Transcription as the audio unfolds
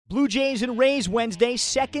Blue Jays and Rays Wednesday,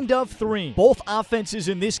 second of three. Both offenses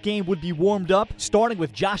in this game would be warmed up, starting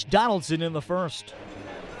with Josh Donaldson in the first.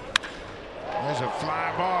 There's a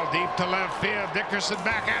fly ball deep to left field. Dickerson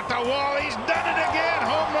back at the wall. He's done it again.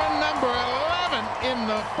 Home run number 11 in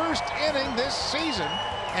the first inning this season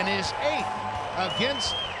and his 8th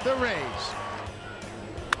against the Rays.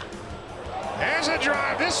 There's a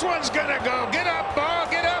drive. This one's going to go. Get up,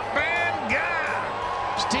 ball. Get up, and gone.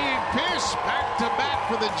 Steve Pearce back-to-back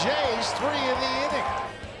for the Jays, 3 in the inning.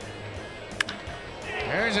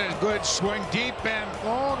 There's a good swing deep and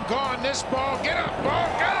long gone. This ball. Get up, ball.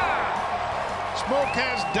 Gone. Smoke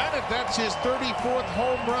has done it. That's his 34th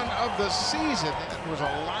home run of the season. That was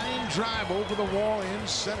a line drive over the wall in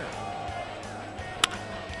center.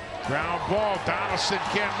 Ground ball. Donaldson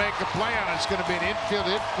can't make a play on it. It's going to be an infield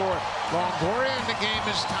hit for Longoria, and the game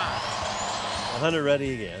is tied. Hunter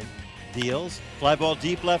ready again. Deals. Fly ball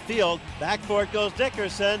deep left field. Back for it goes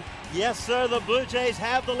Dickerson. Yes, sir. The Blue Jays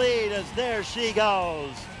have the lead as there she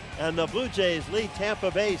goes. And the Blue Jays lead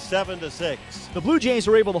Tampa Bay 7-6. The Blue Jays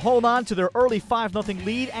are able to hold on to their early 5-0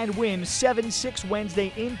 lead and win 7-6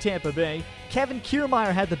 Wednesday in Tampa Bay. Kevin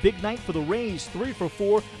Kiermaier had the big night for the Rays, 3 for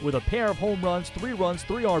 4 with a pair of home runs, 3 runs,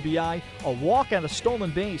 3 RBI, a walk and a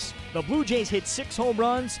stolen base. The Blue Jays hit 6 home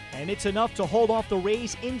runs, and it's enough to hold off the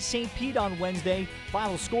Rays in St. Pete on Wednesday.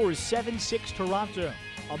 Final score is 7-6 Toronto.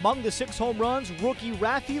 Among the 6 home runs, rookie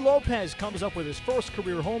Rafi Lopez comes up with his first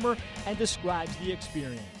career homer and describes the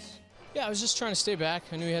experience. Yeah, I was just trying to stay back.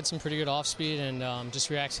 I knew he had some pretty good off-speed and just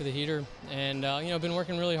react to the heater. And, I've been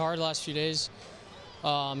working really hard the last few days,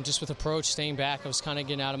 just with approach, staying back. I was kind of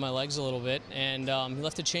getting out of my legs a little bit. And he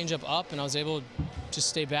left the changeup up, and I was able to just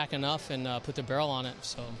stay back enough and put the barrel on it.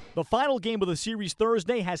 So the final game of the series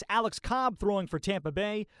Thursday has Alex Cobb throwing for Tampa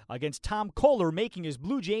Bay against Tom Kohler making his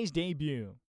Blue Jays debut.